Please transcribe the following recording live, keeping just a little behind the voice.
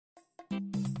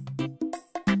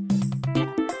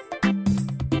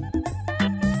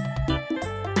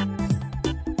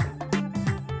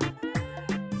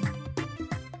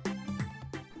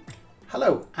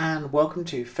Hello and welcome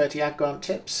to 30 Ad Grant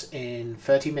Tips in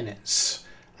 30 minutes.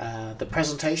 The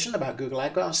presentation about Google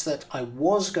Ad Grants that I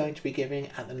was going to be giving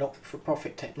at the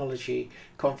Not-for-Profit Technology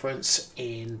Conference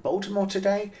in Baltimore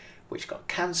today, which got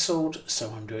cancelled,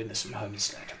 so I'm doing this from home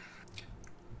instead.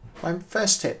 My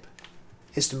first tip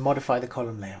is to modify the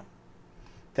column layout.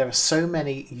 There are so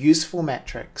many useful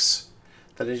metrics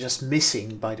that are just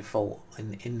missing by default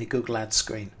in the Google Ads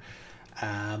screen.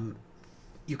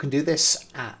 You can do this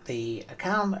at the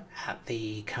account, at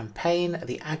the campaign, at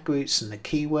the ad groups and the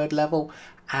keyword level,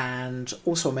 and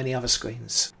also many other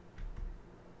screens.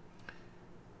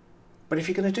 But if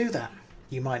you're going to do that,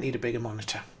 you might need a bigger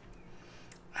monitor.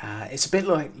 It's a bit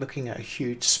like looking at a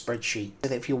huge spreadsheet.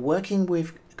 If you're working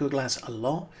with Google Ads a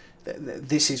lot,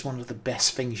 this is one of the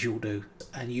best things you'll do,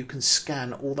 and you can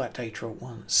scan all that data at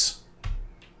once.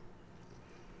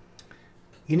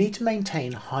 You need to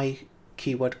maintain high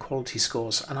keyword quality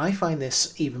scores, and I find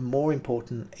this even more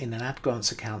important in an ad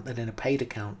grants account than in a paid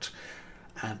account.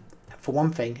 For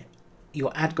one thing,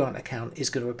 your ad grant account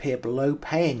is going to appear below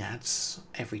paying ads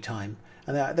every time,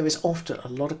 and there is often a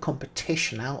lot of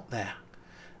competition out there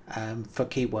for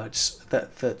keywords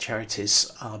that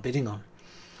charities are bidding on.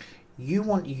 You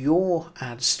want your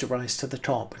ads to rise to the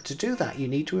top, and to do that you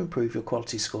need to improve your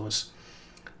quality scores.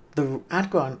 The ad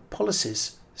grant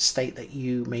policies state that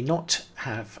you may not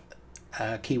have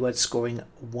keywords scoring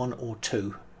 1 or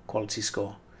 2 quality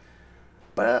score,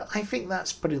 but I think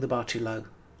that's putting the bar too low.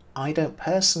 I don't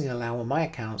personally allow on my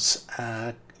accounts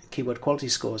keyword quality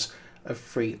scores of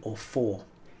 3 or 4.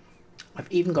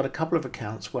 I've even got a couple of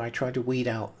accounts where I try to weed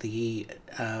out the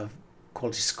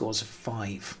quality scores of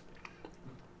 5.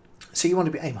 So you want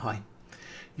to aim high.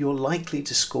 You're likely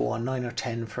to score 9 or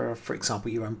 10 for example,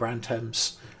 your own brand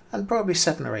terms, and probably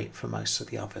 7 or 8 for most of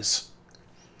the others.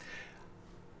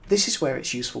 This is where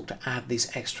it's useful to add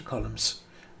these extra columns.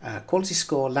 Quality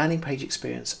score, landing page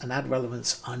experience and ad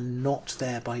relevance are not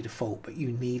there by default, but you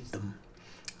need them.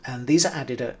 And these are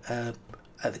added at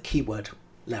the keyword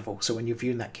level, so when you're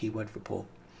viewing that keyword report.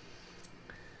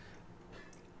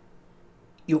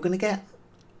 You're going to get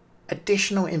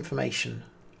additional information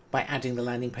by adding the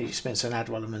landing page experience and ad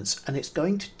relevance, and it's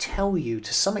going to tell you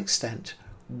to some extent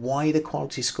why the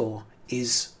quality score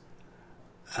is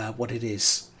what it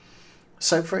is.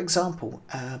 So for example,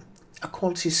 a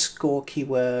quality score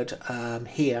keyword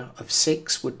here of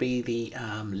 6 would be the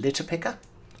litter picker,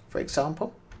 for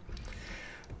example.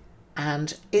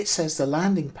 And it says the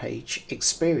landing page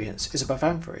experience is above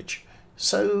average.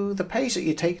 So the page that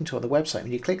you're taken to on the website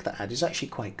when you click that ad is actually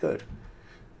quite good.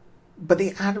 But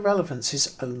the ad relevance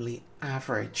is only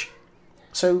average.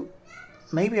 So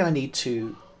maybe I need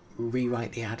to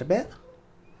rewrite the ad a bit.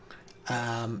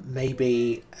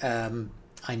 Maybe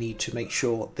I need to make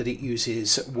sure that it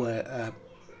uses words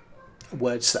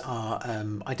that are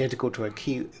identical to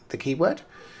the keyword,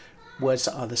 words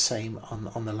that are the same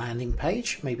on the landing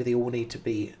page. Maybe they all need to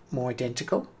be more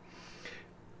identical.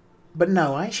 But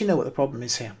no, I actually know what the problem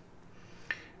is here.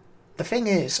 The thing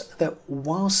is that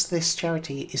whilst this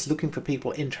charity is looking for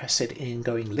people interested in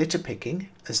going litter picking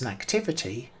as an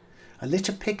activity, a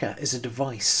litter picker is a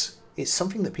device. It's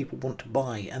something that people want to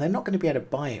buy, and they're not going to be able to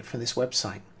buy it from this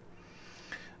website.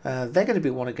 They're going to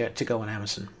want to go on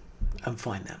Amazon and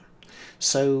find them.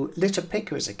 So litter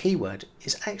picker as a keyword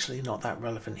is actually not that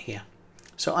relevant here.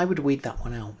 So I would weed that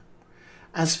one out.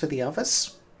 As for the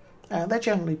others, they're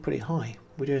generally pretty high.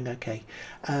 We're doing okay.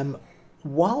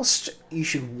 Whilst you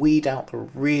should weed out the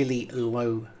really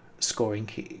low scoring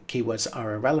keywords that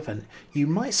are irrelevant, you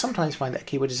might sometimes find that a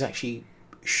keyword is actually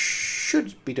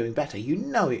should be doing better. You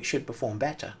know it should perform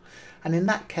better. And in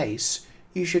that case,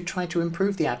 you should try to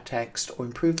improve the ad text or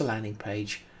improve the landing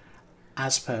page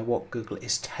as per what Google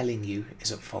is telling you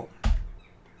is at fault.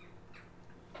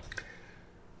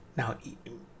 Now,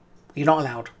 you're not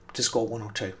allowed to score 1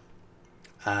 or 2.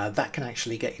 That can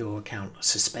actually get your account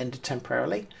suspended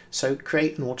temporarily. So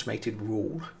create an automated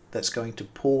rule that's going to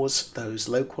pause those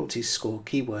low quality score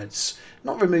keywords,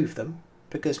 not remove them,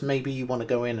 because maybe you want to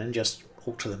go in and just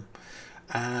alter them.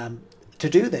 To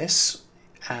do this,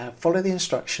 follow the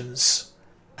instructions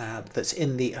that's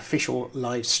in the official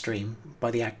live stream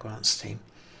by the Ad Grants team.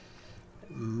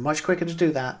 Much quicker to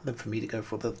do that than for me to go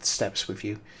through the steps with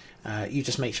you. You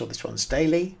just make sure this runs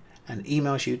daily and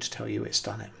emails you to tell you it's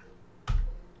done it.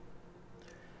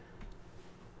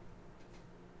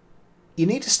 You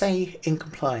need to stay in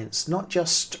compliance, not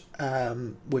just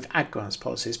with Ad Grants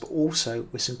policies, but also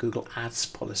with some Google Ads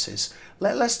policies.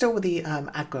 Let's deal with the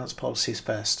Ad Grants policies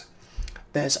first.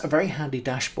 There's a very handy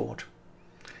dashboard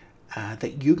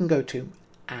that you can go to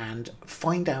and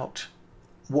find out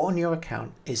what on your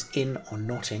account is in or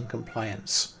not in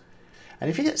compliance. And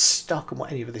if you get stuck on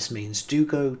what any of this means, do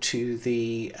go to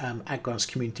the Ad Grants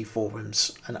community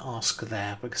forums and ask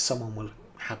there, because someone will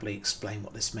happily explain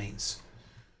what this means.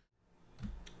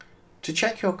 To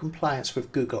check your compliance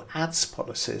with Google Ads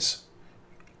policies,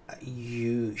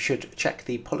 you should check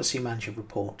the Policy Manager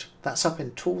report. That's up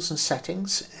in Tools and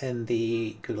Settings in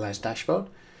the Google Ads dashboard,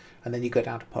 and then you go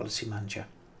down to Policy Manager.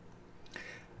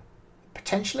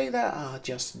 Potentially there are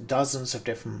just dozens of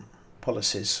different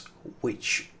policies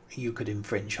which you could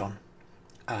infringe on,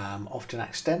 often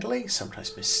accidentally,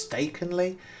 sometimes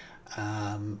mistakenly,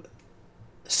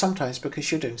 sometimes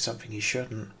because you're doing something you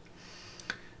shouldn't.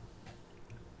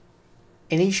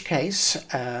 In each case,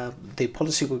 the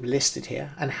policy will be listed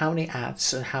here, and how many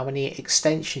ads and how many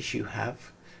extensions you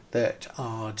have that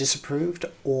are disapproved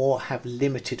or have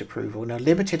limited approval. Now,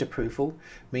 limited approval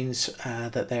means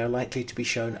that they are likely to be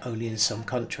shown only in some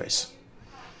countries.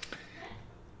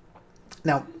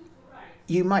 Now,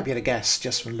 you might be able to guess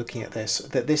just from looking at this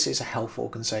that this is a health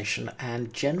organisation,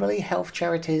 and generally health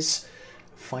charities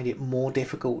find it more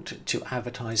difficult to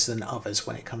advertise than others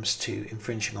when it comes to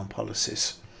infringing on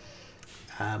policies.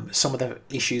 Some of the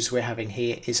issues we're having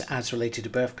here is ads related to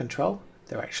birth control.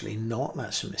 They're actually not.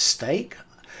 That's a mistake.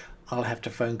 I'll have to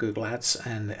phone Google Ads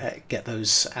and get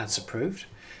those ads approved.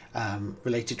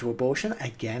 Related to abortion,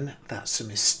 again, that's a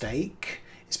mistake.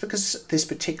 It's because this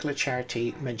particular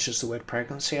charity mentions the word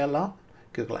pregnancy a lot.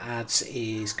 Google Ads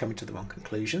is coming to the wrong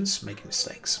conclusions, making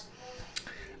mistakes.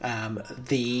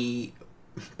 The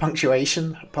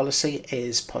punctuation policy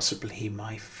is possibly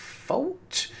my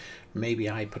fault. Maybe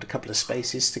I put a couple of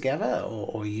spaces together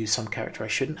or use some character I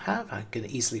shouldn't have. I can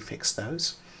easily fix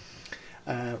those.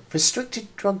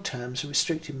 Restricted drug terms and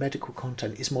restricted medical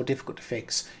content is more difficult to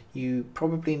fix. You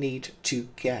probably need to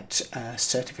get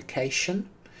certification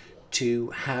to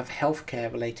have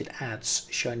healthcare related ads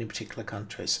shown in particular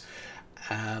countries.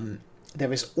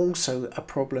 There is also a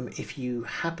problem if you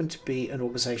happen to be an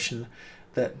organisation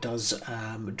that does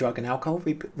drug and alcohol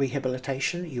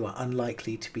rehabilitation. You are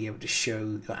unlikely to be able to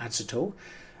show your ads at all,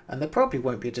 and there probably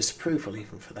won't be a disapproval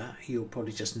even for that. You'll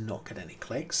probably just not get any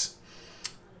clicks.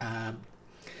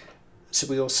 So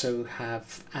we also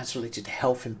have ads related to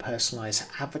health and personalised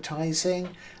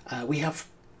advertising. We have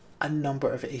a number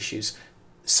of issues.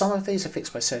 Some of these are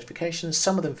fixed by certifications,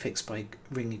 some of them fixed by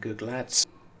ringing Google Ads.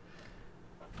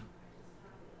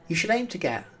 You should aim to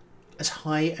get as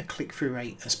high a click-through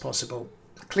rate as possible.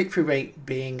 Click-through rate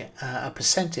being a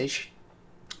percentage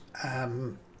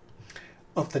of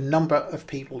the number of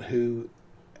people who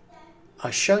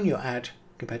are shown your ad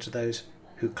compared to those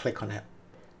who click on it.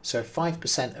 So if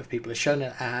 5% of people are shown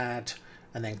an ad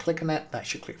and then click on it,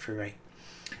 that's your click-through rate.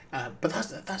 But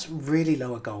that's really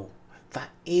low a goal. That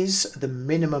is the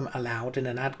minimum allowed in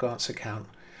an Ad Grants account,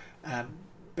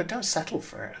 but don't settle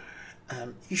for it.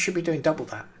 You should be doing double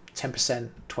that, 10%,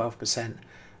 12%.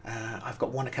 I've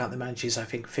got one account that manages, I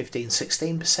think, 15,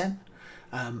 16%.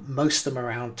 Most of them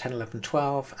around 10, 11,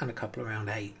 12, and a couple around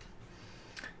 8.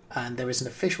 And there is an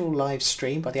official live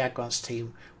stream by the Ad Grants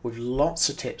team with lots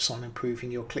of tips on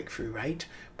improving your click-through rate,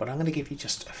 but I'm going to give you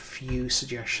just a few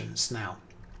suggestions now.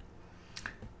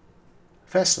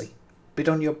 Firstly, bid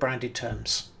on your branded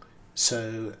terms.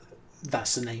 So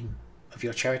that's the name of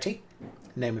your charity,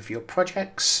 name of your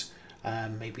projects,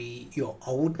 maybe your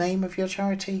old name of your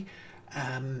charity.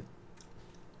 And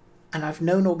I've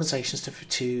known organisations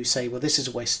to say, well, this is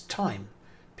a waste of time.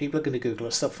 People are going to Google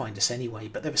us, they'll find us anyway,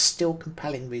 but there are still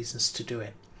compelling reasons to do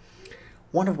it.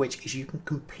 One of which is you can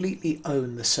completely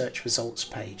own the search results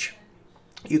page.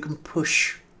 You can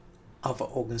push other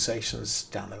organisations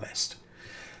down the list.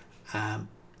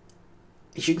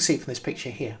 As you can see from this picture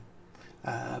here,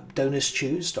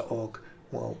 donorschoose.org,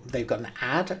 well, they've got an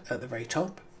ad at the very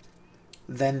top.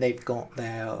 Then they've got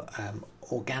their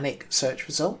organic search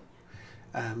result,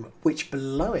 which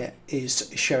below it is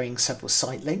showing several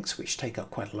site links which take up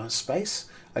quite a lot of space.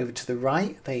 Over to the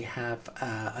right they have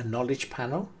a knowledge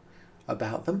panel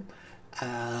about them.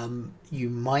 You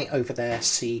might over there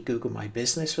see Google My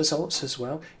Business results as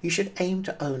well. You should aim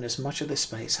to own as much of this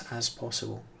space as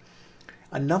possible.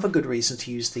 Another good reason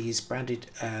to use these branded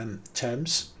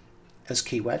terms as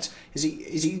keywords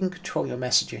is you can control your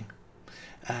messaging.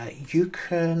 You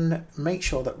can make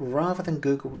sure that rather than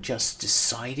Google just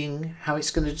deciding how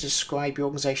it's going to describe your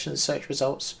organization's search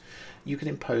results, you can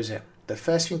impose it. The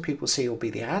first thing people see will be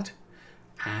the ad,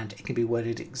 and it can be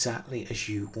worded exactly as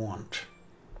you want.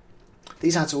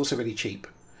 These ads are also really cheap,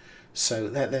 so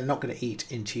they're not going to eat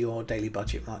into your daily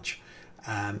budget much.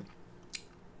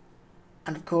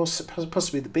 And of course,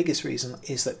 possibly the biggest reason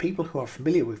is that people who are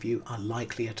familiar with you are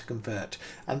likelier to convert.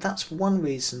 And that's one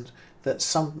reason that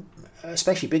some,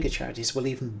 especially bigger charities, will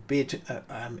even bid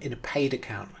in a paid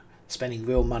account, spending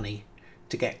real money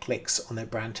to get clicks on their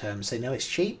brand terms. They know it's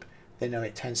cheap, they know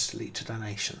it tends to lead to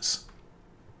donations.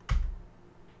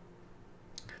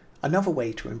 Another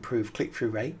way to improve click-through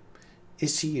rate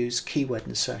is to use keyword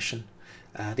insertion.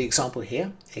 The example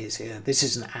here is this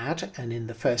is an ad, and in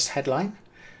the first headline,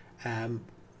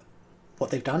 what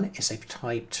they've done is they've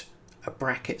typed a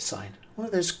bracket sign, one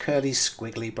of those curly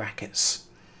squiggly brackets.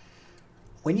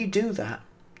 When you do that,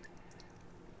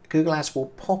 Google Ads will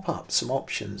pop up some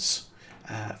options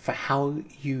for how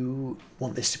you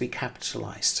want this to be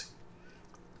capitalized.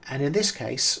 And in this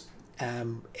case,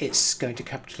 it's going to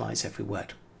capitalize every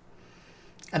word.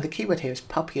 And the keyword here is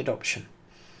puppy adoption.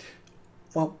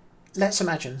 Well, let's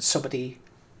imagine somebody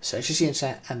searches the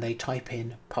internet and they type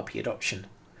in puppy adoption.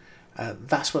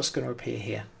 That's what's going to appear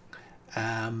here.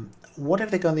 What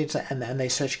if they go on the internet and they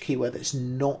search a keyword that's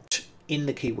not in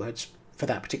the keywords for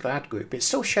that particular ad group? It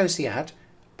still shows the ad,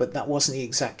 but that wasn't the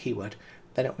exact keyword.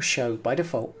 Then it will show by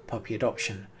default puppy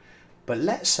adoption. But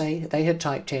let's say they had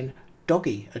typed in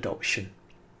doggy adoption.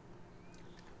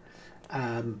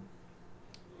 And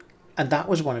that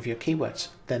was one of your keywords,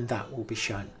 then that will be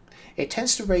shown. It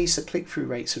tends to raise the click-through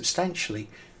rate substantially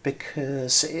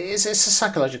because it's a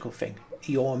psychological thing.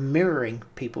 You're mirroring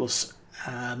people's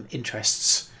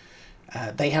interests.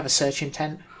 They have a search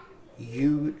intent.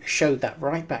 You show that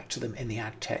right back to them in the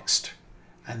ad text,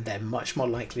 and they're much more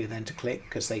likely then to click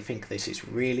because they think this is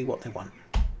really what they want.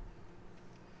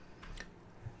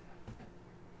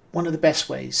 One of the best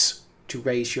ways to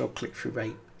raise your click-through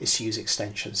rate is to use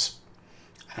extensions.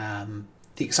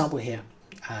 The example here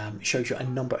shows you a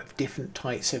number of different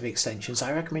types of extensions.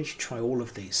 I recommend you try all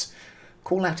of these.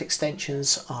 Call-out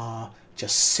extensions are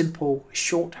just simple,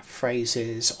 short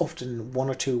phrases, often 1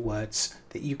 or 2 words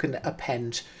that you can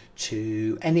append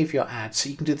to any of your ads. So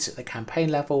you can do this at the campaign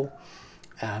level,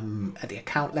 at the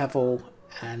account level,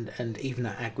 and even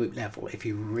at ad group level if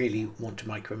you really want to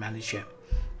micromanage it.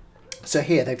 So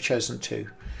here they've chosen 2,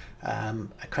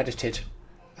 accredited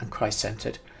and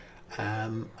Christ-centered.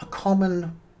 A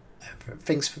common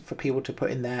things for people to put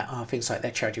in there are things like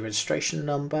their charity registration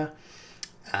number,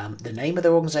 the name of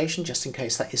their organization, just in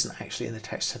case that isn't actually in the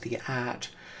text of the ad,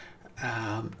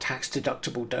 tax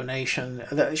deductible donation,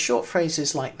 the short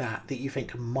phrases like that that you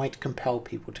think might compel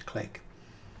people to click.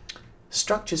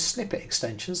 Structured snippet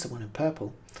extensions, the one in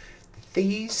purple,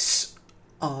 these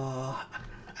are,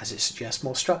 as it suggests,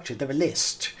 more structured. They're a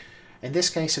list, in this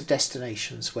case, of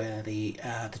destinations where the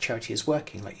charity is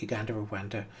working, like Uganda,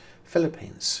 Rwanda,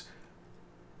 Philippines.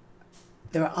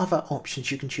 There are other options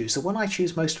you can choose. The one I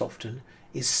choose most often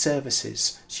is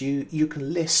services. So you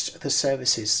can list the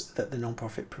services that the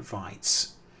nonprofit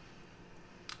provides.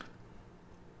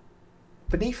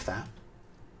 Beneath that,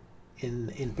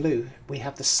 in blue, we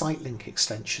have the site link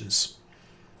extensions.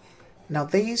 Now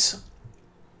these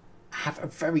have a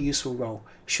very useful role.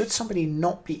 Should somebody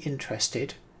not be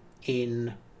interested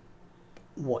in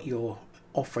what you're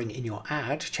offering in your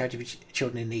ad, Charity for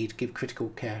Children in Need, give critical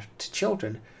care to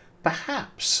children,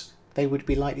 perhaps they would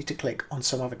be likely to click on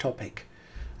some other topic.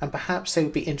 And perhaps they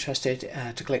would be interested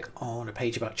to click on a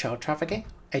page about child trafficking,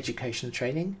 education and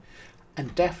training,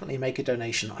 and definitely make a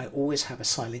donation. I always have a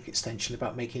site link extension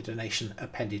about making a donation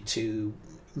appended to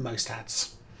most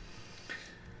ads.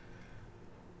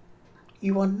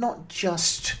 You are not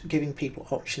just giving people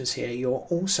options here, you're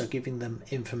also giving them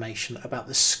information about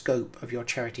the scope of your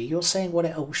charity. You're saying what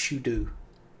else you do,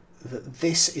 that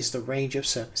this is the range of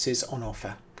services on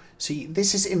offer. So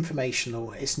this is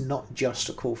informational, it's not just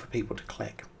a call for people to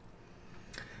click.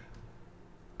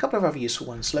 A couple of other useful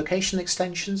ones, location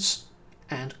extensions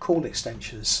and call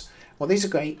extensions. Well, these are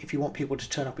great if you want people to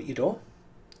turn up at your door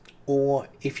or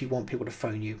if you want people to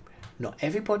phone you. Not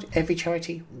every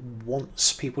charity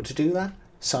wants people to do that.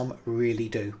 Some really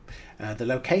do. The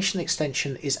location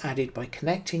extension is added by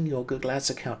connecting your Google Ads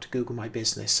account to Google My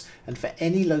Business. And for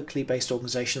any locally based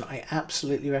organization, I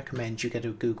absolutely recommend you get a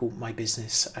Google My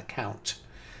Business account.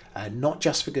 Not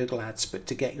just for Google Ads, but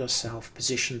to get yourself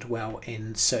positioned well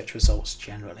in search results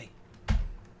generally.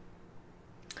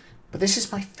 But this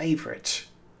is my favorite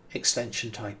extension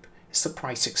type. It's the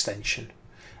price extension.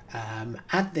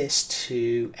 Add this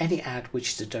to any ad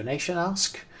which is a donation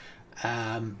ask.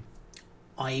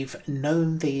 I've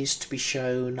known these to be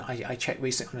shown, I checked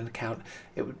recently on an account,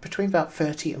 it was between about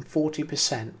 30 and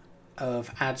 40%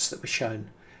 of ads that were shown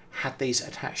had these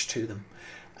attached to them.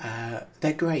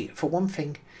 They're great. For one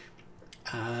thing,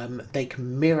 they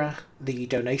can mirror the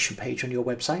donation page on your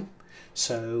website.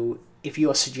 So if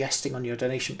you are suggesting on your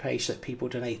donation page that people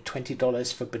donate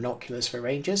 $20 for binoculars for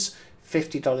rangers,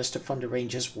 $50 to fund a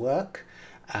ranger's work,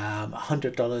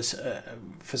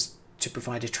 $100 to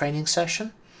provide a training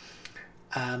session.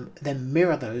 Then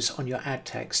mirror those on your ad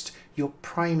text. You're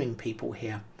priming people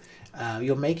here.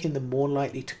 You're making them more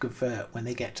likely to convert when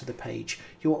they get to the page.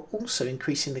 You're also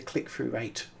increasing the click-through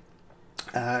rate.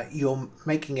 You're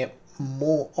making it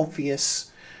more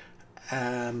obvious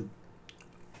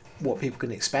what people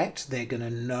can expect. They're going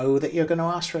to know that you're going to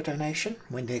ask for a donation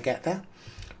when they get there.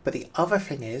 But the other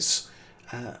thing is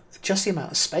just the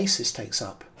amount of space this takes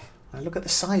up. Look at the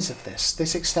size of this.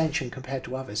 This extension compared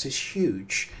to others is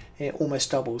huge. It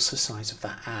almost doubles the size of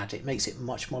that ad. It makes it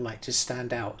much more likely to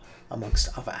stand out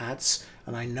amongst other ads.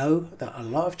 And I know that a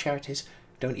lot of charities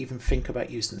don't even think about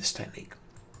using this technique.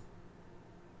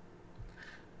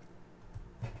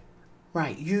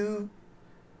 Right, you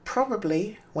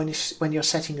probably, when you're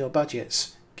setting your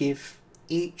budgets, give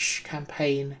each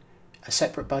campaign a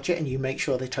separate budget, and you make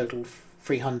sure they total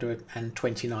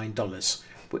 $329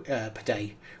 per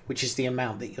day, which is the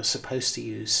amount that you're supposed to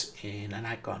use in an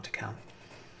ad grant account.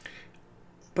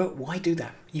 But why do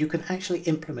that? You can actually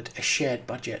implement a shared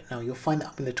budget. Now you'll find that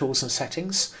up in the tools and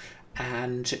settings,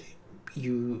 and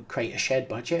you create a shared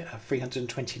budget of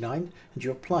 $329 and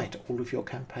you apply it to all of your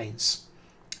campaigns.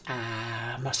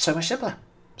 So much simpler.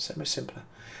 So much simpler.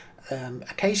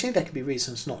 Occasionally there can be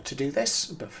reasons not to do this,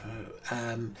 but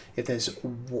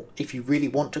if you really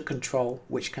want to control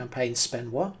which campaigns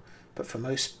spend what, but for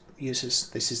most users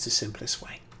this is the simplest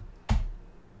way.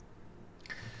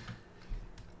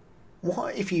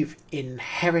 What if you've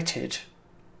inherited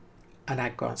an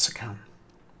ad grants account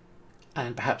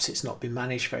and perhaps it's not been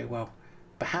managed very well?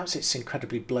 Perhaps it's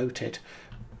incredibly bloated.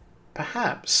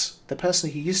 Perhaps the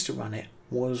person who used to run it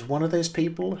was one of those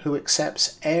people who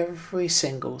accepts every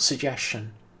single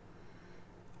suggestion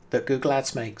that Google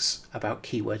Ads makes about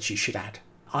keywords you should add.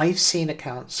 I've seen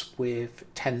accounts with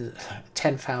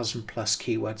 10,000 plus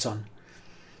keywords on,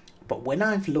 but when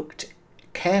I've looked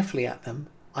carefully at them,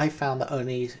 I found that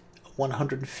only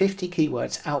 150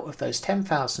 keywords out of those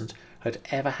 10,000 had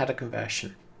ever had a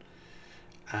conversion.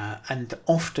 And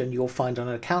often you'll find on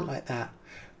an account like that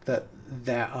that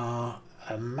there are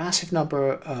a massive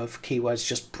number of keywords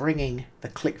just bringing the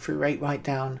click-through rate right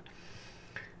down.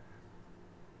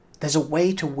 There's a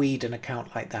way to weed an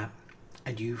account like that,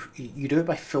 and you do it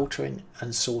by filtering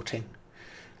and sorting.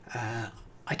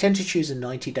 I tend to choose a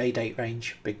 90-day date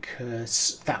range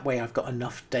because that way I've got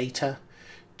enough data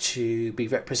to be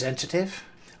representative.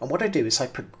 And what I do is I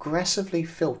progressively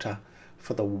filter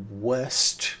for the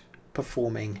worst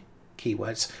performing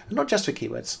keywords, and not just for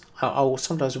keywords. I'll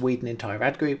sometimes weed an entire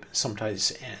ad group,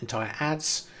 sometimes entire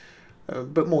ads,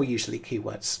 but more usually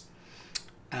keywords.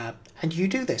 And you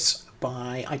do this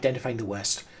by identifying the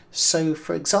worst. So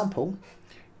for example,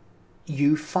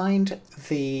 you find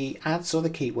the ads or the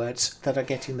keywords that are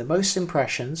getting the most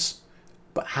impressions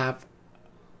but have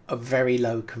a very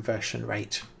low conversion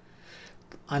rate.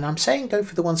 And I'm saying go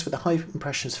for the ones with the high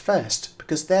impressions first,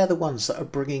 because they're the ones that are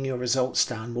bringing your results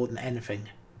down more than anything,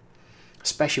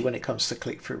 especially when it comes to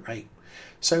click-through rate.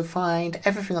 So find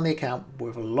everything on the account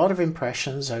with a lot of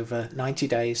impressions over 90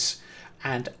 days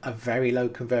and a very low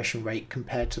conversion rate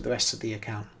compared to the rest of the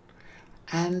account.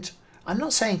 And I'm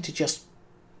not saying to just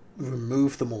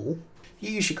remove them all.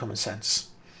 You use your common sense.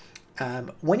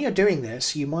 When you're doing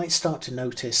this, you might start to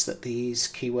notice that these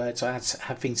keywords or ads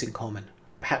have things in common.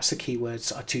 Perhaps the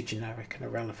keywords are too generic and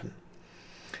irrelevant.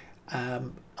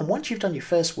 And once you've done your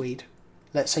first weed,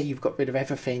 let's say you've got rid of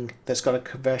everything that's got a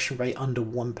conversion rate under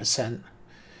 1%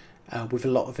 with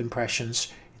a lot of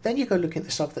impressions, then you go look at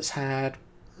the stuff that's had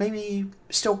maybe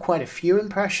still quite a few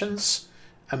impressions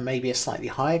and maybe a slightly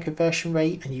higher conversion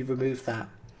rate, and you remove that.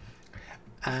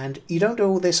 And you don't do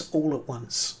all this all at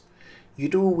once. You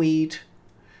do a weed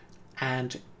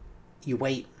and you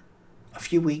wait a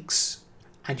few weeks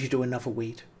and you do another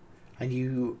weed, and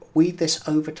you weed this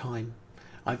over time.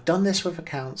 I've done this with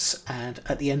accounts, and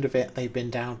at the end of it they've been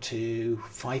down to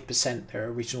 5% their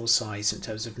original size in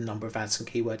terms of number of ads and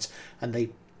keywords, and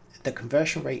the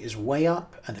conversion rate is way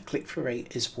up and the click-through rate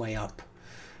is way up.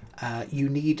 You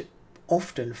need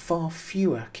often far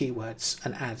fewer keywords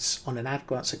and ads on an ad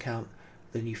grants account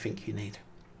than you think you need.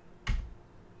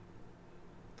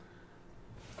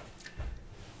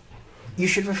 You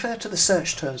should refer to the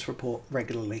search terms report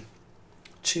regularly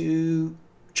to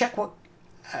check what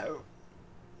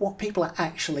people are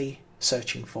actually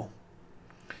searching for,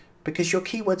 because your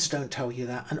keywords don't tell you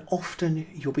that, and often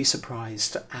you'll be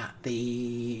surprised at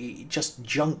the just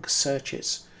junk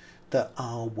searches that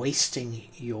are wasting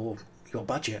your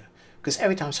budget, because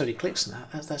every time somebody clicks on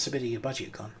that's a bit of your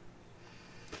budget gone.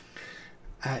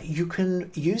 You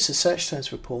can use the search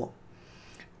terms report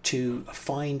to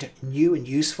find new and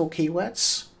useful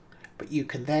keywords, but you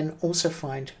can then also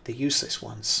find the useless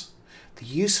ones. The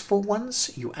useful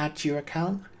ones you add to your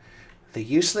account, the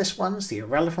useless ones, the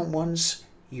irrelevant ones,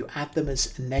 you add them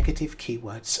as negative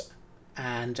keywords,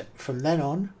 and from then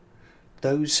on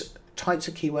those types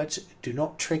of keywords do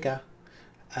not trigger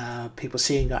people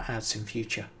seeing your ads in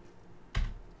future.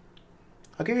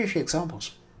 I'll give you a few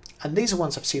examples, and these are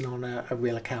ones I've seen on a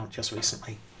real account just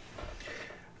recently.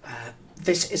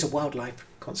 This is a wildlife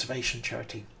conservation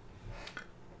charity.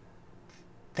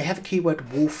 They have a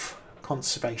keyword wolf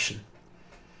conservation.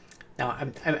 Now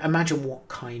imagine what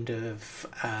kind of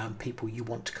people you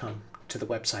want to come to the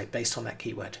website based on that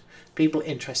keyword. People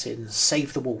interested in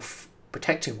save the wolf,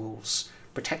 protecting wolves,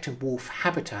 protecting wolf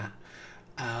habitat,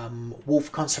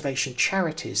 wolf conservation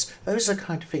charities. Those are the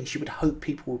kind of things you would hope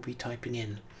people would be typing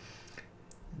in.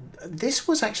 This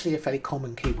was actually a fairly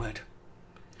common keyword.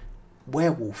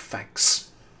 Werewolf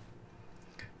facts.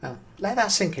 Now let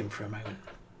that sink in for a moment.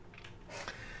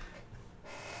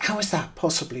 How is that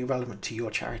possibly relevant to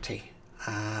your charity?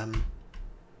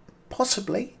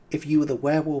 Possibly, if you were the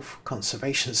Werewolf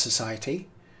Conservation Society,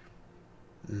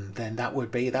 then that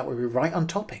would be right on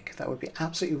topic. That would be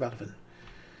absolutely relevant.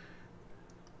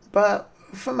 But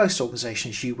for most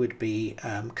organisations, you would be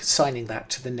consigning that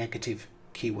to the negative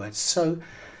keywords. So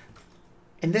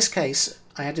in this case,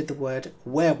 I added the word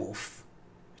werewolf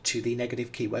to the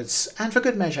negative keywords, and for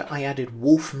good measure, I added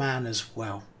wolfman as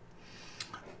well.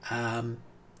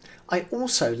 I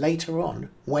also later on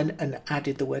went and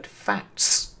added the word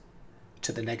facts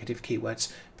to the negative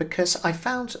keywords, because I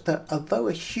found that although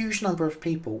a huge number of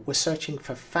people were searching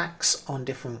for facts on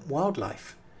different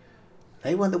wildlife,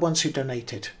 they weren't the ones who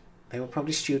donated. They were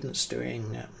probably students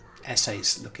doing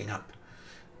essays looking up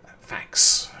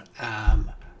facts.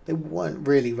 They weren't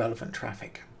really relevant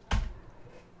traffic.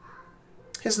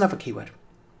 Here's another keyword.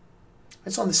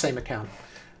 It's on the same account.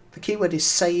 The keyword is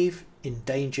save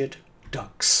endangered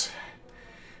ducks.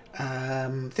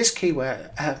 This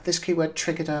keyword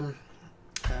triggered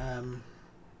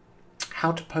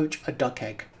how to poach a duck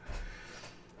egg.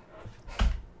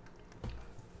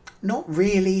 Not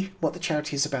really what the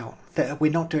charity is about.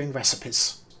 We're not doing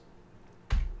recipes.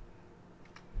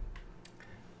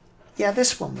 Yeah,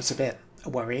 this one was a bit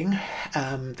worrying.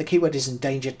 The keyword is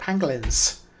endangered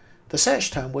pangolins. The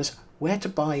search term was where to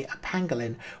buy a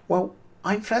pangolin. Well,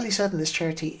 I'm fairly certain this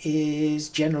charity is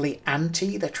generally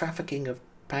anti the trafficking of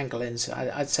pangolins.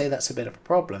 I'd say that's a bit of a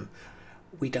problem.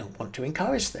 We don't want to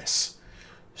encourage this.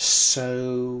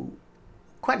 So,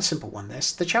 quite a simple one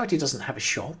this. The charity doesn't have a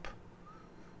shop.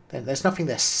 There's nothing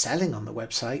they're selling on the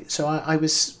website. So I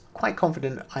was quite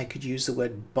confident I could use the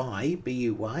word buy,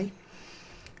 B-U-Y,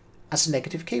 as a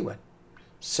negative keyword.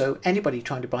 So anybody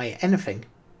trying to buy anything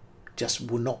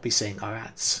just will not be seeing our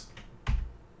ads.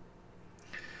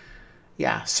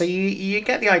 Yeah, so you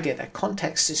get the idea that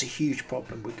context is a huge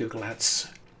problem with Google Ads.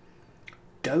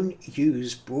 Don't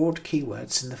use broad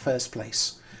keywords in the first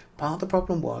place. Part of the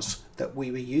problem was that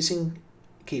we were using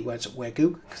keywords where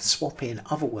Google can swap in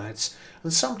other words,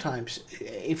 and sometimes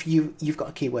if you've got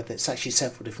a keyword that's actually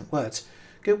several different words,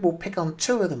 Google will pick on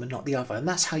two of them and not the other, and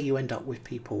that's how you end up with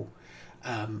people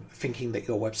thinking that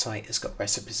your website has got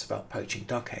recipes about poaching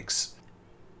duck eggs.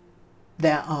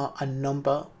 There are a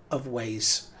number of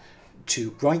ways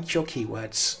to write your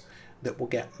keywords that will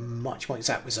get much more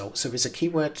exact results. So there's a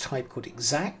keyword type called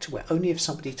exact, where only if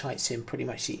somebody types in pretty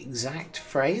much the exact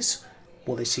phrase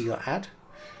will they see your ad.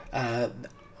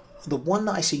 The one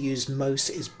that I see used most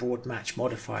is broad match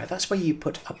modifier. That's where you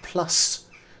put a plus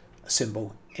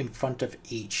symbol in front of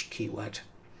each keyword.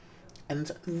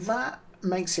 And that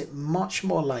makes it much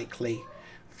more likely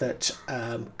that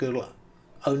Google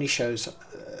only shows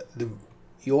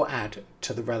your ad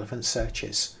to the relevant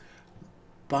searches.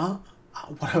 But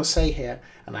what I'll say here,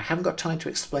 and I haven't got time to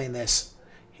explain this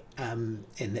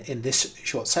in this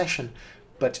short session,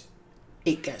 but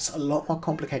it gets a lot more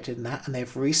complicated than that, and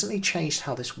they've recently changed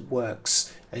how this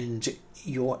works, and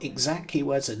your exact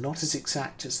keywords are not as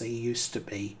exact as they used to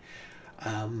be.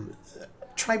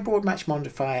 Try broad match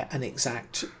modifier and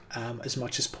exact as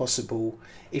much as possible.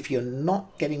 If you're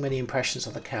not getting many impressions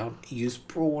on the account, use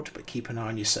broad, but keep an eye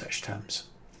on your search terms.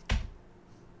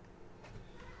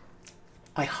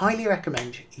 I highly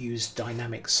recommend you use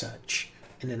dynamic search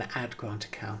in an ad grant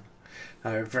account.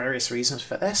 There are various reasons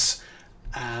for this.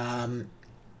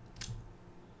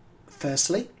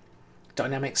 Firstly,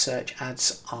 dynamic search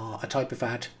ads are a type of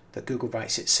ad that Google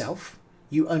writes itself.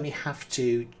 You only have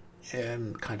to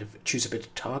kind of choose a bit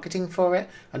of targeting for it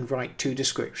and write 2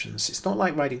 descriptions. It's not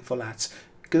like writing full ads.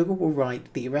 Google will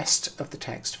write the rest of the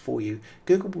text for you.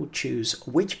 Google will choose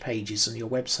which pages on your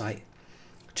website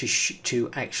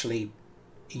to actually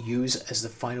use as the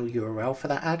final URL for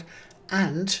that ad,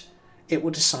 and it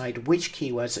will decide which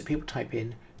keywords that people type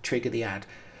in trigger the ad.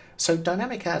 So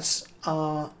dynamic ads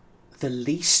are the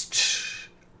least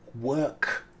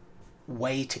work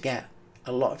way to get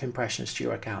a lot of impressions to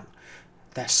your account.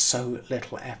 They're so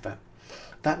little effort.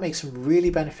 That makes them really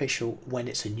beneficial when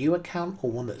it's a new account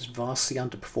or one that's vastly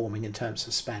underperforming in terms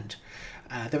of spend.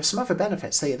 There are some other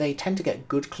benefits. They tend to get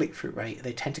good click-through rate.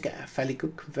 They tend to get a fairly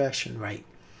good conversion rate.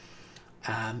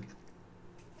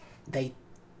 The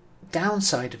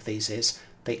downside of these is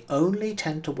they only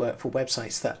tend to work for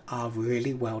websites that are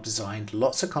really well designed,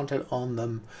 lots of content on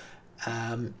them.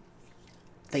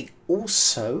 They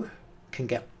also can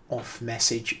get off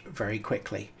message very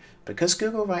quickly. Because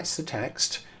Google writes the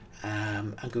text,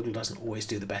 and Google doesn't always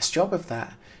do the best job of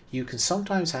that, you can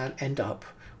sometimes end up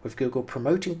with Google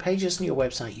promoting pages on your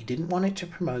website you didn't want it to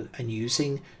promote and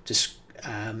using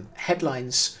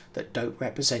headlines that don't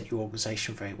represent your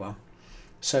organization very well.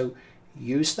 So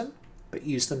use them, but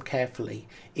use them carefully.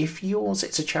 If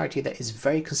it's a charity that is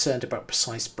very concerned about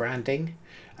precise branding,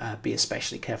 be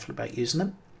especially careful about using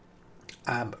them.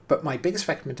 But my biggest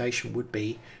recommendation would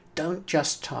be, don't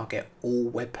just target all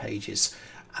web pages.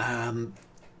 I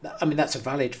mean, that's a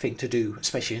valid thing to do,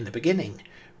 especially in the beginning,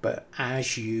 but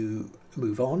as you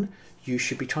move on, you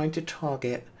should be trying to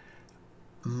target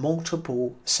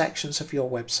multiple sections of your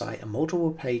website and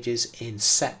multiple pages in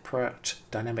separate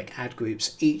dynamic ad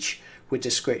groups, each with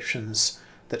descriptions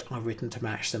that are written to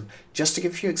match them. Just to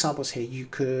give a few examples here, you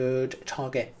could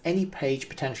target any page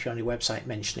potentially on your website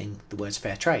mentioning the words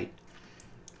fair trade,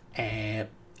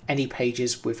 any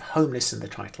pages with homeless in the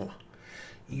title.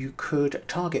 You could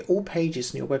target all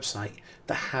pages on your website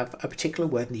that have a particular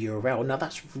word in the URL. Now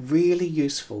that's really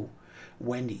useful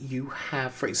when you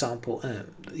have, for example,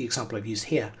 the example I've used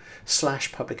here,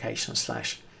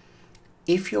 /publication/.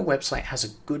 If your website has a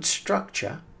good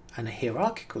structure and a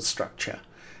hierarchical structure,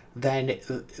 then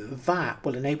that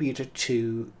will enable you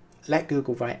to let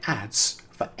Google write ads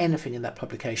for anything in that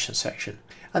publication section.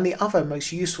 And the other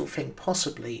most useful thing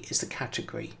possibly is the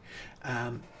category.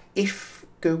 If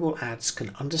Google Ads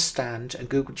can understand, and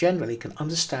Google generally can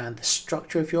understand, the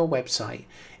structure of your website,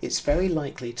 it's very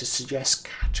likely to suggest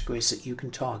categories that you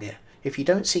can target. If you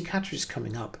don't see categories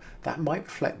coming up, that might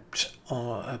reflect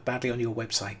badly on your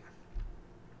website.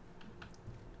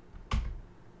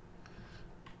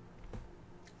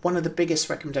 One of the biggest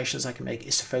recommendations I can make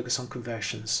is to focus on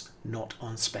conversions, not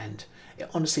on spend. It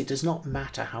honestly does not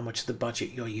matter how much of the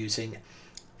budget you're using.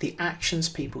 The actions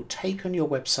people take on your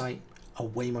website are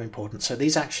way more important. So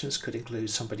these actions could include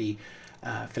somebody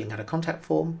filling out a contact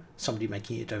form, somebody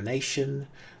making a donation,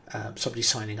 somebody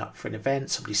signing up for an event,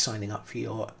 somebody signing up for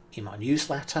your email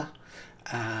newsletter,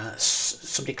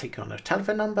 somebody clicking on a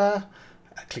telephone number,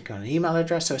 clicking on an email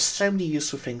address. There are so many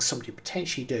useful things somebody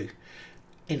potentially do.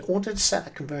 In order to set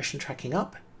the conversion tracking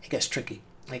up, it gets tricky.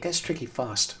 It gets tricky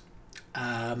fast.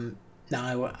 Now,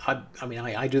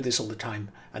 I do this all the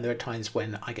time, and there are times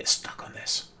when I get stuck on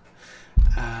this.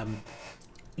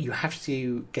 You have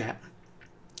to get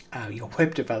your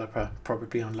web developer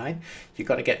probably online. You've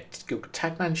got to get Google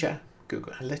Tag Manager,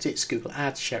 Google Analytics, Google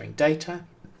Ads sharing data.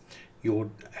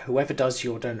 Whoever does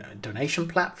your donation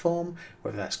platform,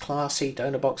 whether that's Classy,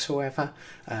 DonorBox, whoever,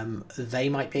 they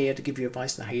might be able to give you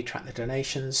advice on how you track the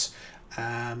donations.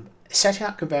 Setting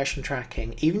up conversion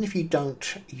tracking, even if you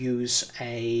don't use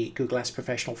a Google Ads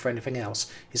professional for anything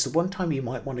else, is the one time you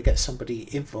might want to get somebody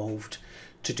involved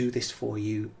to do this for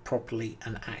you properly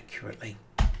and accurately.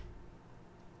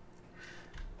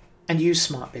 And use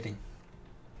smart bidding.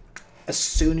 As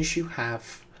soon as you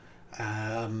have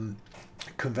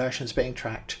conversions being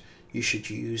tracked, you should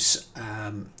use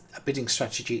a bidding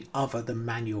strategy other than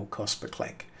manual cost per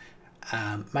click.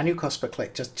 Manual cost per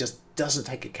click just doesn't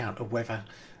take account of whether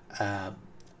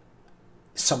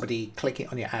somebody clicking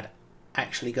on your ad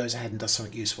actually goes ahead and does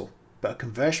something useful, but a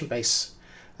conversion-based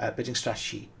bidding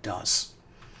strategy does.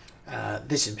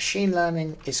 This is machine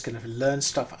learning. It's going to learn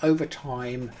stuff over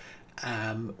time.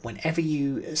 Whenever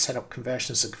you set up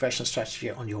conversions, a conversion strategy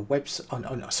on your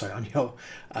on your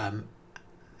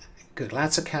Google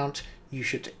Ads account, you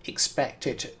should expect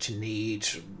it to need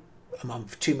a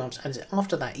month, 2 months, and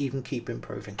after that even keep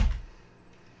improving.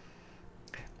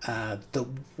 The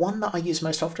one that I use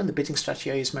most often, the bidding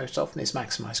strategy I use most often, is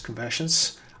maximize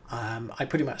conversions. I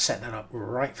pretty much set that up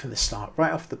right from the start,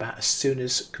 right off the bat, as soon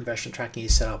as conversion tracking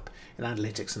is set up in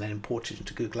Analytics and then imported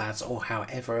into Google Ads or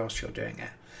however else you're doing it.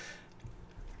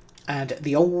 And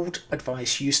the old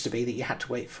advice used to be that you had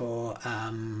to wait for,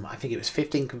 I think it was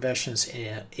 15 conversions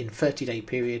in a 30-day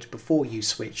period before you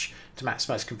switch to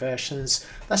maximize conversions.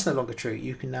 That's no longer true.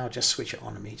 You can now just switch it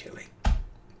on immediately.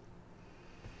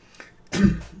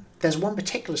 There's one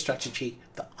particular strategy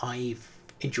that I've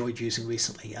enjoyed using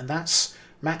recently, and that's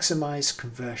maximize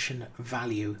conversion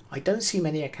value. I don't see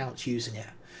many accounts using it.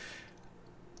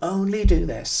 Only do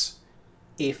this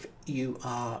if you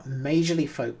are majorly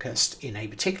focused in a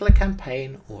particular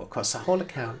campaign or across the whole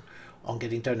account on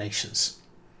getting donations,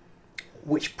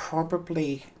 which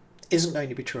probably isn't going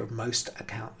to be true of most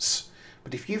accounts.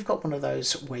 But if you've got one of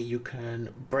those where you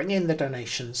can bring in the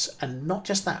donations, and not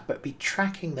just that, but be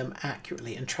tracking them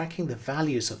accurately and tracking the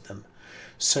values of them,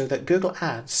 so that Google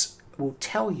Ads will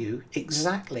tell you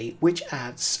exactly which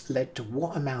ads led to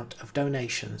what amount of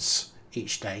donations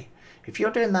each day. If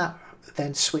you're doing that,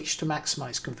 then switch to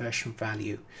maximize conversion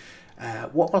value.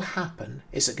 What will happen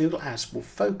is that Google Ads will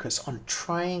focus on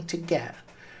trying to get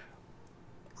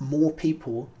more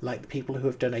people like the people who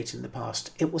have donated in the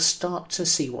past. It will start to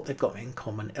see what they've got in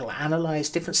common. It'll analyze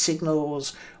different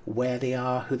signals, where they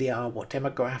are, who they are, what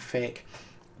demographic,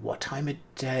 what time of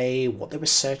day, what they were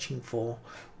searching for,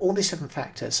 all these different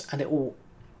factors, and it will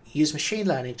use machine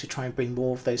learning to try and bring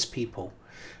more of those people.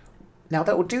 Now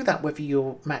that will do that whether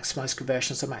you maximize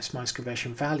conversions or maximize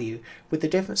conversion value, with the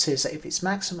difference is that if it's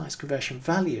maximize conversion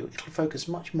value, it'll focus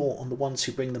much more on the ones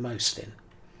who bring the most in,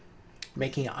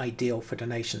 making it ideal for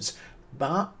donations.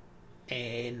 But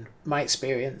in my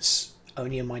experience,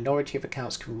 only a minority of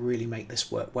accounts can really make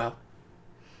this work well.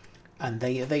 And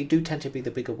they do tend to be the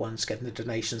bigger ones getting the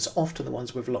donations, often the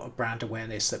ones with a lot of brand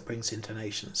awareness that brings in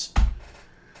donations.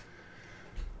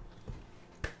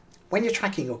 When you're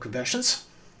tracking your conversions,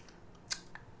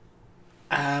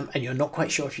 and you're not quite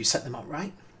sure if you set them up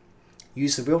right,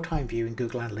 use the real-time view in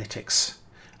Google Analytics.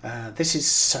 This is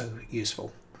so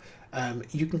useful.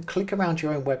 You can click around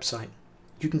your own website.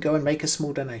 You can go and make a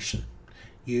small donation.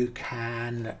 You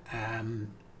can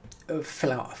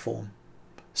fill out a form,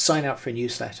 sign up for a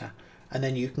newsletter, and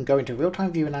then you can go into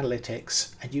real-time view in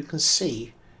Analytics and you can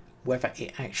see whether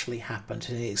it actually happened.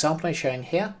 In the example I'm showing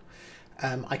here,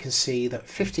 I can see that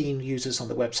 15 users on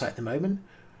the website at the moment.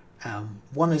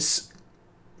 One has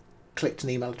clicked an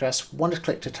email address, one has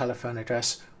clicked a telephone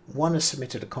address, one has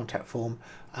submitted a contact form,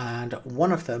 and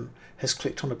one of them has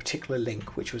clicked on a particular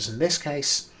link, which was in this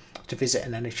case to visit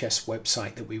an NHS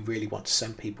website that we really want to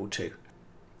send people to.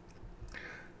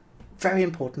 Very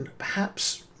important,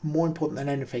 perhaps more important than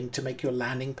anything, to make your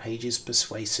landing pages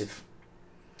persuasive.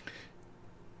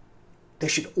 There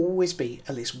should always be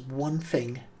at least one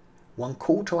thing, one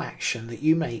call to action that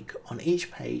you make on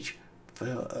each page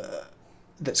for,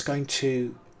 that's going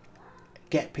to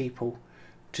get people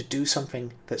to do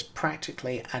something that's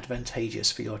practically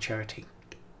advantageous for your charity.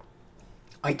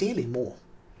 Ideally more.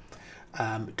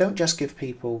 Don't just give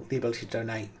people the ability to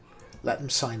donate. Let them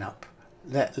sign up.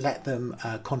 Let them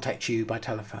contact you by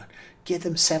telephone. Give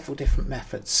them several different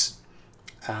methods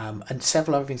and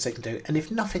several other things they can do. And if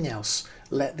nothing else,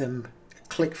 let them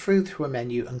click through to a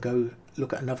menu and go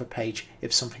look at another page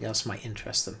if something else might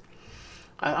interest them.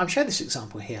 I'm showing this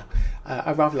example here.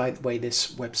 I rather like the way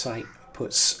this website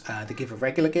puts the give a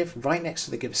regular gift right next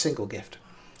to the give a single gift,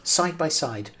 side by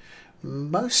side.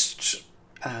 Most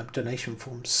donation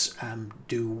forms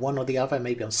do one or the other,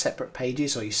 maybe on separate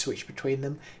pages, or you switch between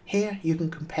them. Here you can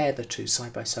compare the two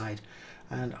side by side.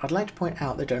 And I'd like to point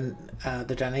out that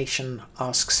the donation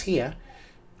asks here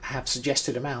have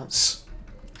suggested amounts,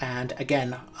 and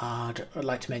again I'd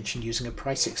like to mention using a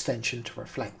price extension to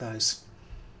reflect those.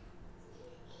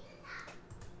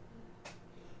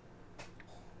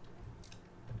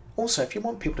 Also, if you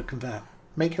want people to convert,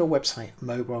 make your website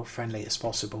mobile friendly as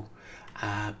possible.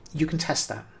 You can test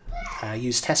that.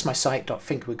 Use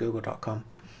testmysite.thinkwithgoogle.com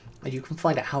and you can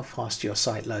find out how fast your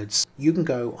site loads. You can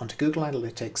go onto Google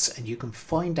Analytics and you can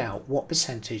find out what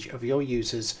percentage of your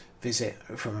users visit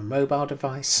from a mobile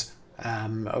device, a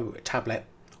tablet,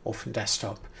 or from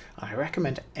desktop. I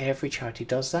recommend every charity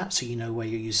does that so you know where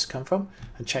your users come from,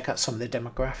 and check out some of the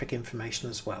demographic information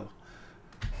as well.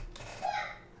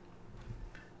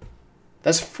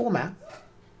 There's a format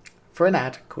for an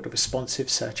ad called a responsive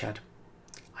search ad.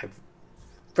 I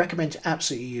recommend you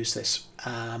absolutely use this.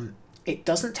 It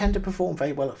doesn't tend to perform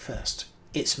very well at first.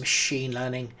 It's machine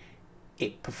learning.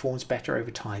 It performs better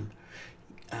over time.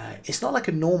 It's not like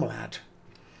a normal ad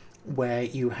where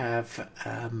you have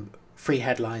 3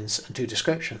 headlines and 2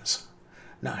 descriptions.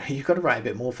 No, you've got to write a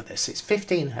bit more for this. It's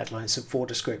 15 headlines and 4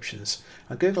 descriptions.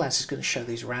 And Google Ads is going to show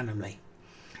these randomly.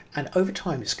 And over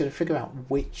time, it's going to figure out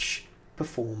which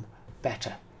perform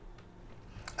better.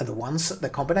 And the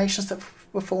combinations that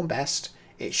perform best,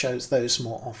 it shows those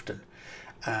more often.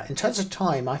 In terms of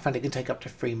time, I find it can take up to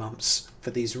 3 months for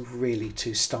these really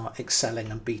to start excelling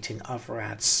and beating other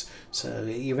ads. So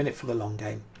you're in it for the long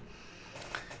game.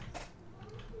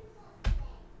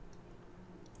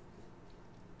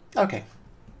 Okay,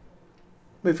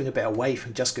 moving a bit away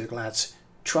from just Google Ads,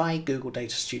 try Google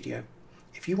Data Studio.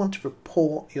 If you want to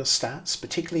report your stats,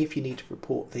 particularly if you need to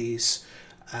report these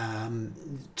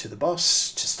to the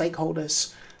boss, to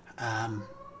stakeholders,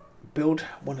 build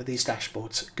one of these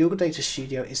dashboards. Google Data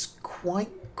Studio is quite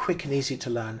quick and easy to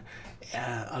learn.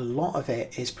 A lot of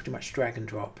it is pretty much drag and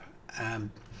drop.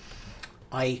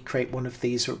 I create one of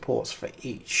these reports for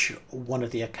each one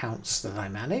of the accounts that I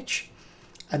manage,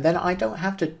 and then I don't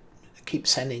have to keep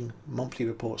sending monthly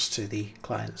reports to the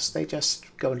clients. They just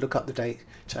go and look up the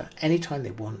data anytime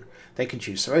they want. They can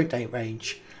choose their own date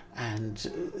range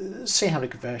and see how the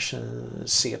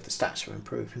conversions, see if the stats are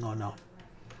improving or not.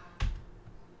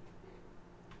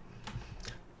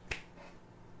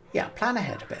 Yeah, plan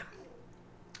ahead a bit.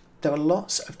 There are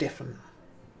lots of different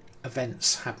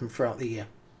events happen throughout the year.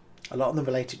 A lot of them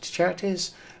related to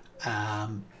charities.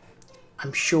 I'm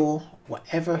sure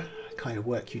whatever kind of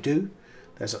work you do,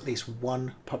 there's at least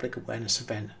one public awareness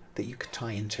event that you could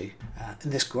tie into.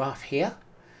 In this graph here,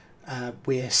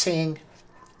 we're seeing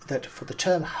that for the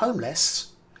term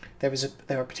homeless, there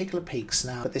are particular peaks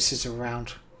now, but this is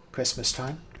around Christmas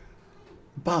time.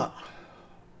 But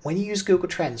when you use Google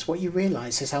Trends, what you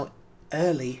realize is how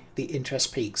early the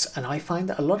interest peaks, and I find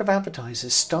that a lot of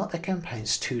advertisers start their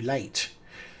campaigns too late.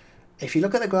 If you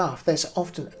look at the graph, there's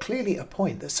often clearly a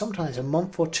point that sometimes a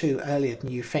month or two earlier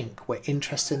than you think where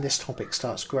interest in this topic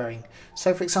starts growing.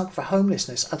 So for example, for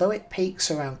homelessness, although it peaks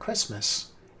around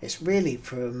Christmas, it's really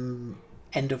from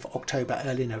end of October,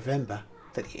 early November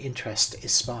that the interest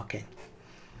is sparking.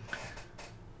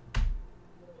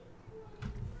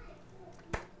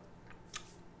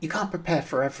 You can't prepare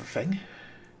for everything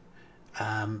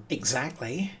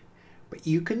exactly, but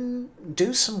you can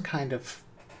do some kind of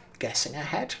guessing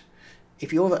ahead.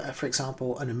 If you're, for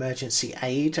example, an emergency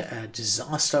aid, a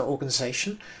disaster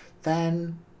organization,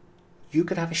 then you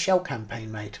could have a shell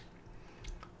campaign made.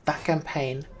 That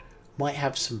campaign might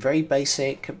have some very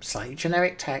basic, slightly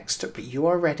generic text, but you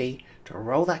are ready to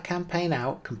roll that campaign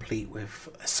out, complete with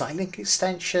site link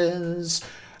extensions,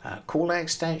 call out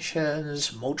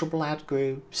extensions, multiple ad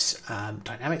groups,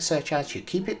 dynamic search ads. You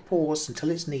keep it paused until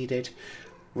it's needed.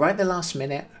 Right at the last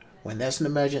minute, when there's an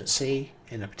emergency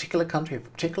in a particular country of a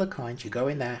particular kind, you go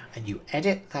in there and you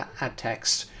edit that ad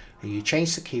text, and you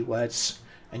change the keywords,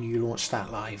 and you launch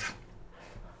that live.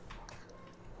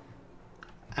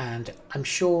 And I'm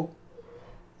sure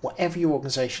whatever your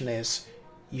organization is,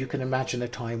 you can imagine a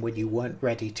time when you weren't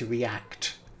ready to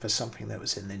react for something that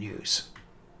was in the news.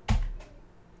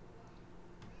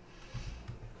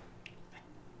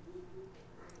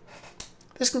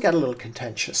 This can get a little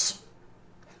contentious.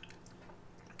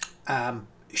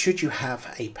 Should you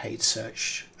have a paid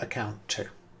search account too?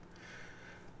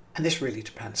 And this really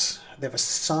depends. There are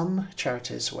some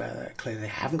charities where clearly they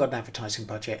haven't got an advertising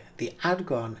budget. The ad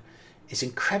grant is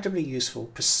incredibly useful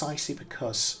precisely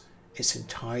because it's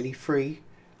entirely free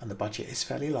and the budget is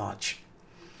fairly large.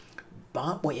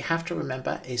 But what you have to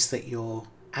remember is that your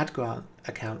ad grant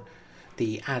account,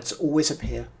 the ads always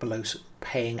appear below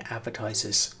paying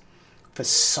advertisers. For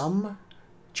some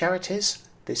charities,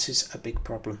 this is a big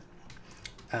problem.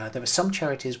 There are some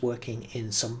charities working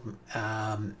in some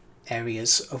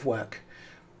areas of work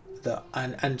that,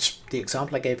 and the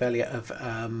example I gave earlier of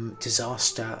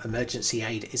disaster emergency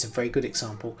aid is a very good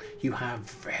example. You have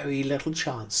very little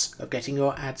chance of getting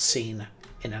your ad seen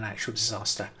in an actual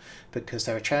disaster because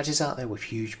there are charities out there with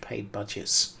huge paid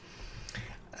budgets.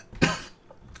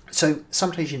 So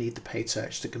sometimes you need the paid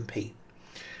search to compete.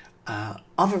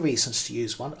 Other reasons to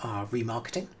use one are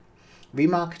remarketing.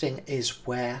 Remarketing is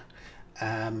where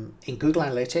in Google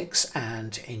Analytics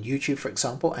and in YouTube, for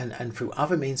example, and through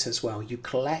other means as well, you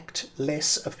collect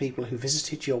lists of people who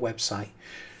visited your website.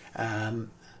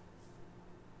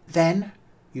 Then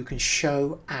you can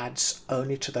show ads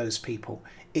only to those people.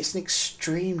 It's an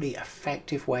extremely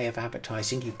effective way of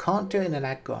advertising. You can't do it in an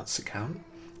ad grants account,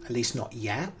 at least not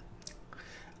yet.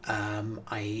 I'm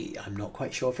not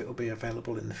quite sure if it will be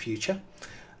available in the future.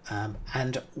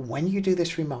 And when you do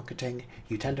this remarketing,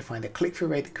 you tend to find the click-through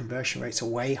rate, the conversion rates are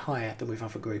way higher than with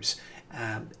other groups.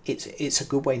 It's a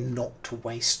good way not to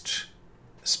waste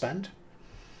spend.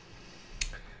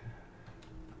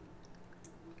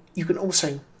 You can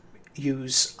also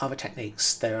use other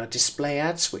techniques. There are display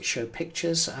ads which show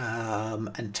pictures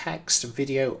and text and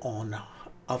video on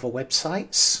other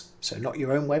websites So not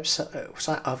your own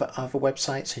website, other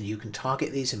websites, and you can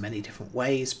target these in many different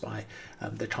ways by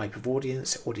the type of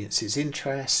audience's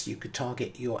interest. You could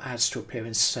target your ads to appear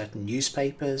in certain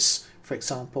newspapers, for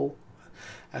example.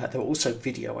 There are also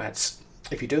video ads.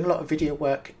 If you're doing a lot of video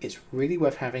work, it's really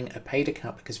worth having a paid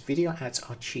account because video ads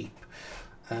are cheap.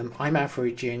 I'm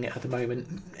averaging at the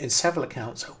moment in several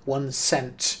accounts 1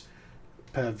 cent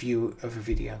per view of a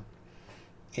video.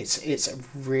 It's a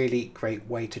really great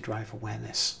way to drive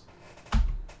awareness.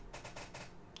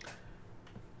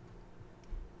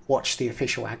 Watch the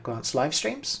official Ad Grants live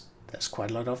streams. There's quite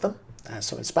a lot of them.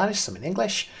 Some in Spanish, some in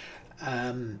English.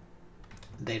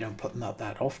 They don't put them up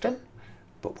that often,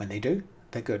 but when they do,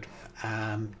 they're good.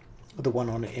 The one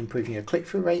on improving your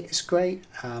click-through rate is great.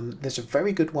 There's a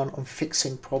very good one on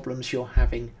fixing problems you're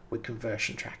having with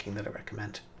conversion tracking that I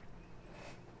recommend.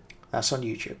 That's on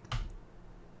YouTube.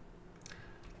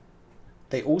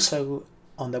 They also,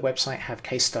 on their website, have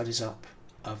case studies up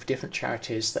of different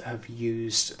charities that have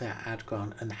used their ad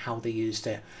grant and how they used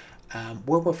it.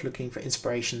 Well worth looking for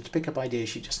inspiration to pick up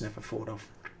ideas you just never thought of.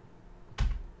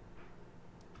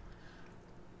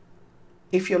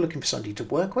 If you're looking for somebody to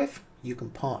work with, you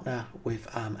can partner with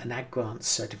an ad grant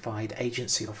certified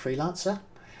agency or freelancer.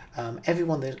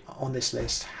 Everyone on this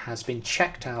list has been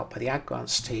checked out by the ad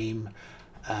grants team.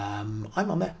 I'm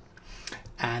on there,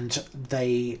 and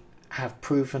they have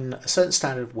proven a certain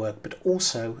standard of work, but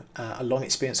also a long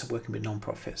experience of working with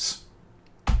non-profits.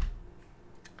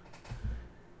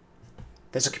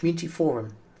 There's a community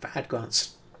forum for ad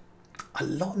grants. A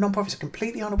lot of non-profits are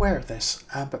completely unaware of this,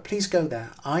 but please go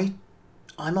there. I'm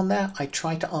on there. I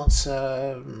try to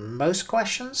answer most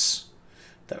questions.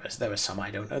 There are some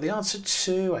I don't know the answer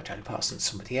to. I try to pass them to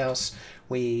somebody else.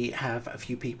 We have a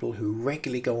few people who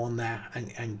regularly go on there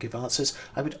and give answers.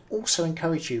 I would also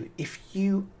encourage you, if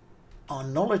you are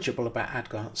knowledgeable about ad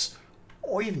grants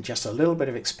or even just a little bit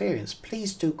of experience,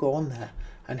 please do go on there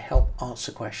and help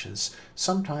answer questions.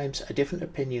 Sometimes a different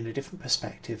opinion, a different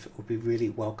perspective would be really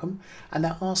welcome, and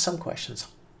there are some questions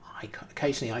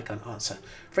occasionally I can't answer.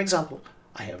 For example,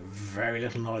 I have very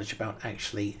little knowledge about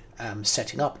actually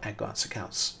setting up ad grants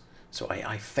accounts, so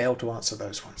I fail to answer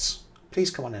those ones.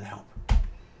 Please come on and help.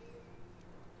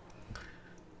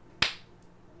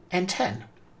 N10.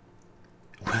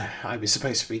 I was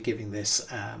supposed to be giving this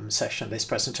this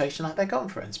presentation at their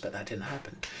conference, but that didn't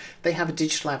happen. They have a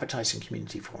digital advertising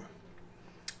community forum.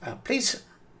 Please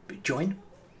join,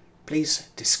 please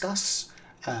discuss.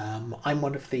 I'm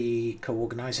one of the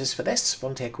co-organisers for this,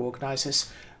 volunteer co-organisers.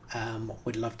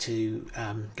 Would love to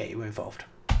get you involved.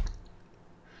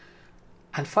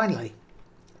 And finally,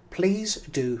 please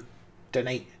do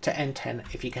donate to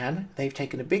N10 if you can. They've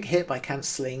taken a big hit by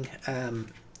cancelling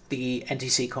the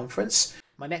NTC conference.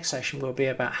 My next session will be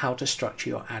about how to structure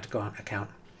your ad grant account.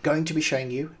 Going to be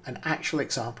showing you an actual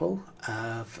example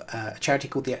of a charity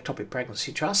called the Ectopic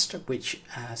Pregnancy Trust, which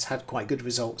has had quite good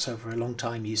results over a long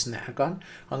time using the ad grant.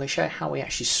 I'm going to show you how we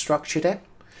actually structured it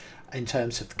in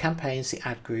terms of the campaigns, the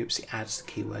ad groups, the ads,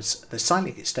 the keywords, the site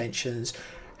link extensions,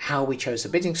 how we chose the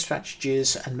bidding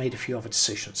strategies, and made a few other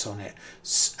decisions on it.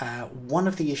 One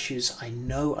of the issues I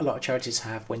know a lot of charities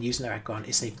have when using their ad grant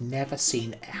is they've never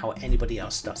seen how anybody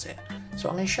else does it. So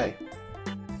I'm going to show you.